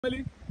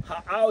Family,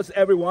 how's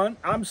everyone?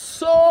 I'm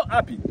so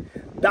happy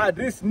that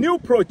this new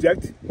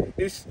project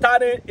is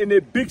starting in a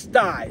big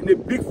style, in a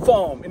big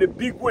form, in a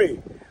big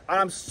way.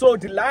 I'm so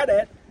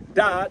delighted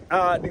that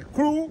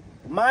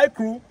my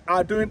crew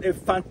are doing a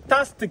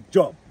fantastic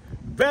job.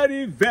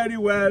 Very, very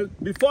well.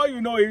 Before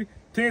you know it,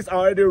 things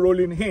are already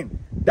rolling in.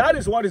 That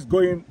is what is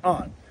going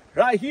on.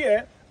 Right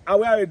here,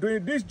 we are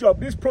doing this job,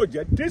 this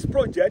project. This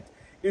project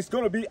is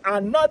going to be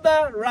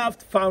another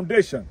raft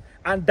foundation.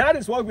 And that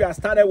is what we have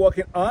started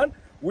working on.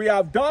 We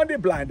have done the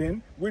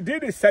blinding, we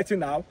did the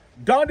setting out,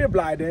 done the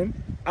blinding,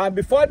 and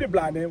before the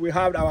blinding, we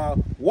have our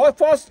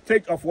first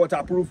stage of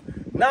waterproof.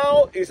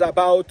 Now it's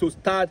about to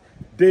start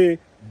the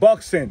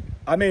boxing,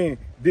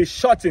 the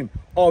shutting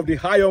of the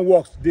iron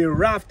works, the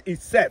raft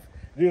itself,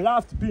 the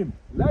raft beam.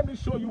 Let me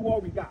show you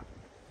what we got.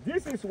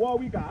 This is what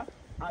we got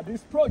at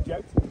this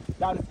project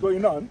that is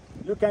going on.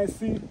 You can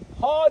see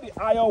all the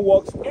iron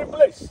works in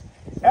place,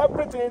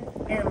 everything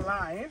in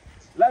line.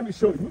 Let me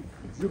show you.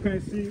 You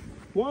can see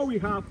what we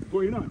have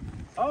going on.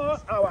 All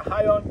our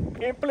iron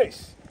in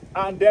place.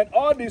 And then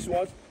all these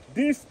ones,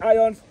 these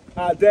irons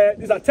are there.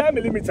 These are 10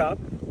 millimeter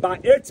by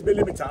 8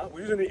 millimeter.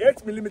 We're using the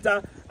 8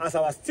 millimeter as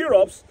our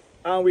stirrups.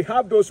 And we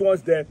have those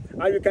ones there.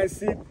 And you can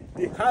see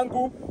the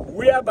angle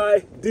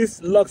whereby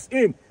this locks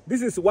in.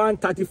 This is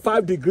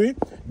 135 degree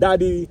that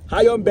the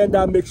iron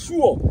bender makes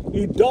sure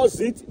it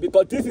does it,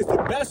 because this is the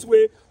best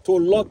way to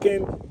lock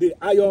in the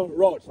iron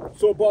rods.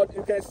 So, but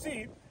you can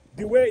see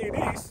the way it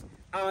is.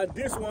 And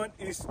this one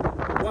is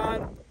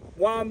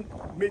one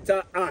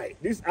meter high.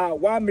 These are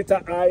 1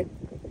 meter high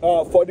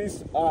for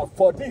this.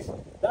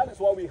 That is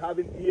what we have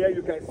in here.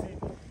 You can see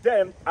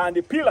them and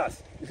the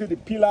pillars. You see the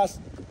pillars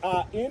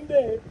are in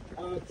there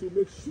to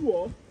make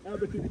sure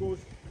everything goes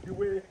the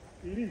way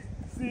it is.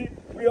 See,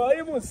 we are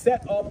even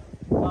set up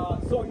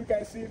so you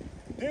can see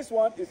this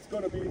one is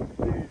going to be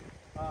the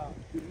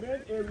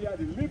main area,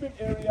 the living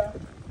area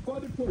for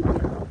the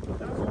project.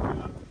 That's what we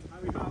have.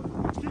 And we have the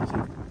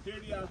kitchen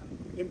area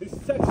in this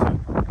section.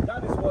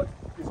 That is what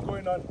is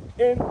going on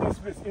in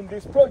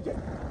this project.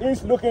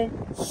 It's looking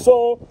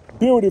so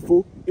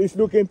beautiful. It's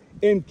looking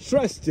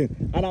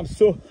interesting, and I'm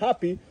so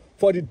happy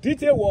for the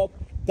detail work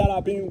that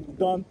are being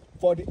done,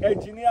 for the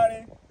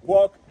engineering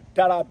work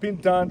that have been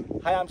done.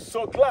 I am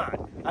so glad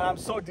and I'm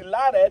so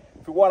delighted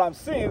for what I'm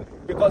seeing,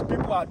 because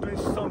people are doing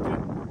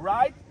something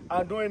right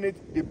and doing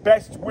it the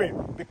best way,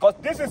 because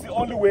this is the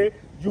only way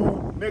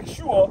you make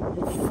sure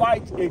you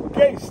fight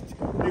against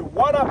the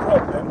water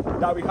problem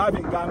that we have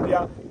in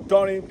Gambia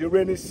during the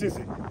rainy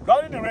season.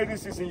 During the rainy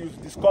season, you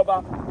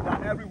discover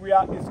that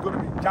everywhere is going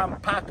to be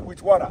jam-packed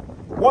with water.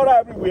 Water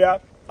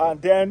everywhere,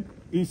 and then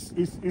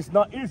it's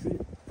not easy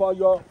for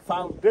your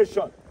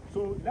foundation.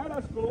 So let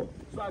us go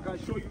so I can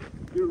show you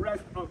the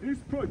rest of this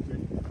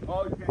project.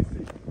 Or you can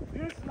see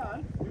this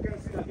land, you can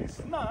see that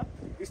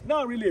it's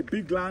not really a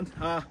big land,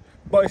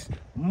 but it's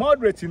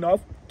moderate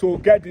enough to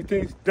get the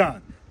things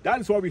done. That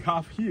is what we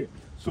have here.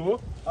 So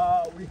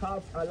we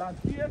have a land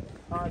here,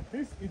 and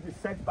this is the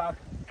setback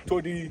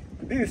to the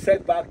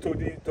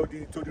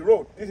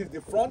road. This is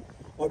the front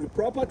of the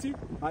property,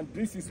 and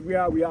this is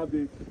where we have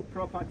the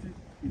property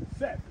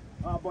itself.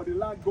 But the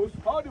land goes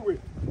all the way.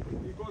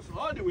 It goes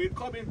all the way,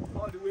 coming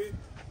all the way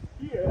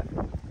here.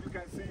 You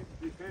can see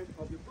the end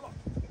of the block.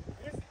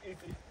 This is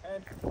the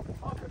end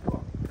of the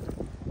block.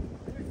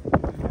 This is the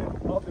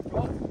end of the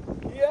block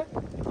here,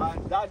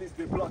 and that is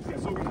the block here.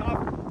 So we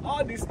have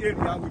all this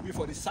area will be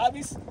for the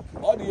service.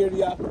 All the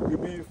area will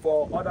be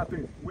for other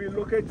things. We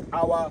located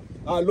our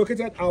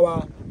water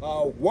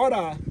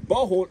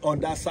borehole on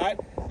that side,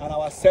 and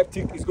our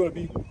septic is going to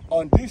be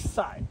on this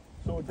side.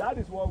 So that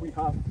is what we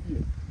have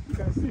here. You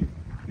can see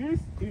this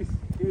is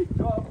a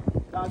job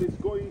that is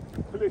going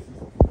places,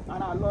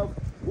 and I love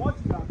what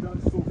you have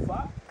done so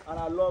far, and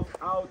I love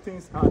how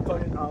things are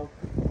turning out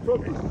so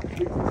good.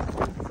 It is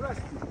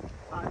interesting,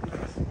 and it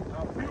is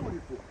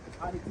beautiful,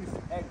 and it is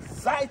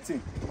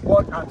exciting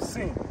what I'm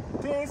seeing.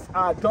 Things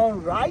are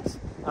done right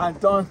and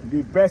done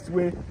the best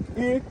way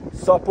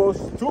it's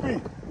supposed to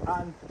be,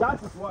 and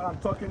that is what I'm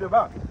talking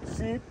about.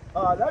 See,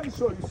 let me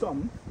show you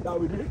something that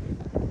we did.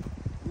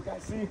 You can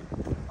see,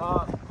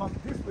 come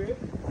this way.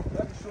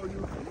 Let me show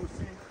you. You'll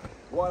see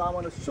what I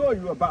want to show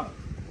you about.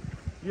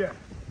 Yeah.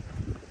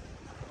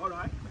 All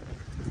right.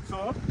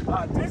 So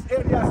this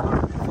area is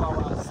going to be for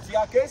our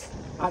staircase,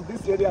 and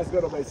this area is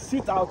going to be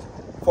sit out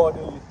for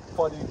the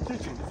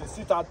kitchen. It's a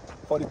sit out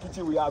for the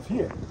kitchen we have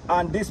here.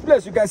 And this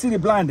place, you can see the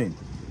blinding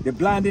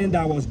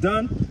that was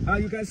done,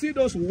 and you can see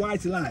those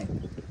white lines.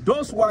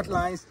 Those white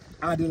lines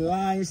are the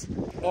lines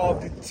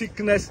of the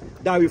thickness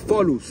that we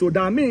follow. So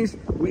that means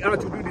we have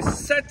to do the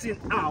setting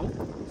out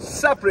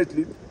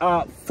separately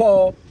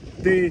for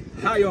the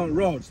iron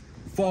rods,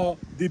 for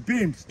the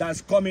beams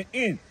that's coming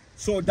in.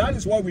 So that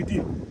is what we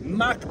did. We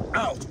marked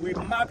out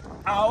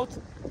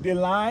the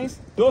lines.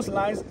 Those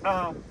lines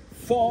are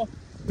for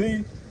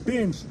the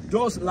beams.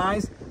 Those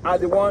lines are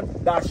the one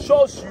that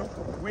shows you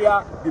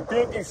where the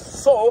beam is.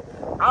 So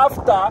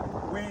after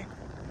we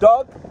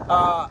dug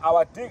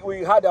we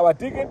had our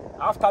digging.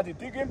 After the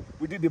digging,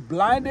 we did the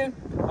blinding,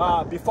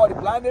 before the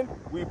blinding,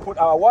 we put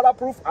our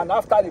waterproof, and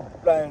after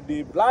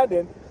the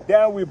blinding,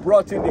 then we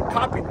brought in the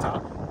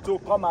carpenter to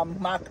come and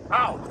mark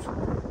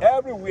out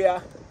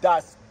everywhere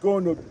that's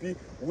going to be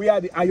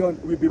where the iron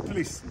will be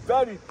placed.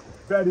 Very,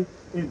 very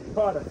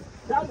important.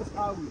 That is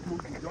how we do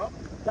the job.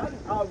 That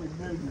is how we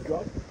nail the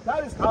job.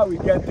 That is how we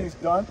get things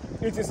done.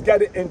 It is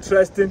getting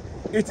interesting.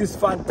 It is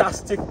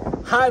fantastic.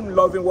 I'm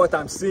loving what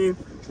I'm seeing.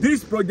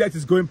 This project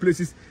is going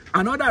places.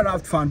 Another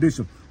raft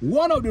foundation.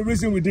 One of the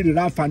reasons we did the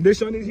raft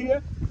foundation is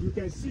here. You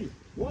can see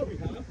what we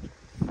have.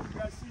 You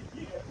can see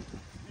here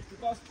is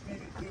because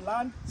the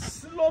land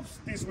slopes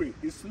this way.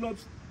 It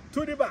slopes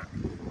to the back.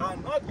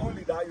 And not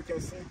only that, you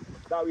can see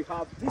that we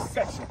have this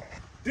section.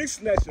 This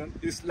section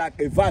is like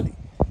a valley.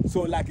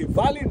 So like a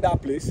valley in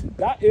that place,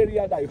 that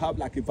area that you have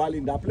like a valley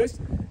in that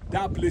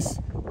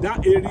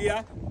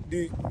area,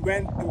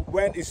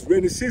 when it's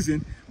rainy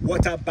season,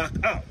 water back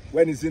out.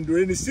 When it's in the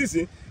rainy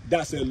season,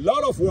 there's a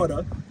lot of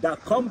water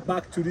that come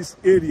back to this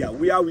area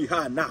where we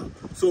are now.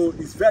 So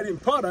it's very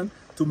important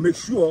to make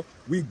sure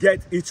we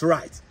get it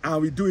right,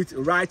 and we do it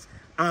right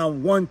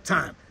and one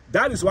time.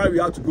 That is why we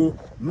have to go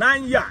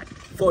 9 yards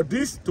for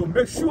this, to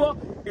make sure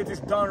it is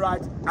done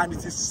right and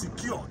it is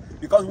secure.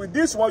 Because with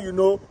this one, you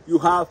know, you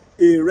have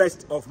a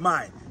rest of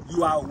mind.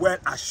 You are well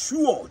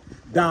assured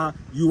that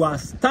you are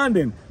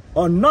standing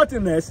on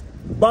nothing else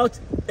but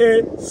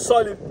a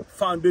solid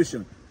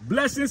foundation.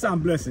 Blessings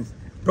and blessings.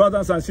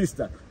 Brothers and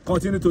sisters,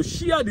 continue to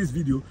share this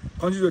video.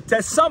 Continue to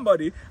tell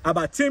somebody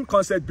about Team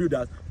Concept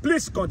Builders.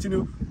 Please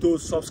continue to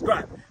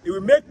subscribe. It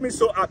will make me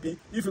so happy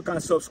if you can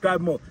subscribe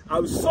more. I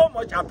will so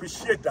much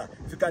appreciate that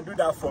if you can do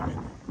that for me.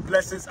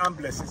 Blessings and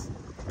blessings.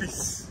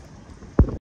 Peace.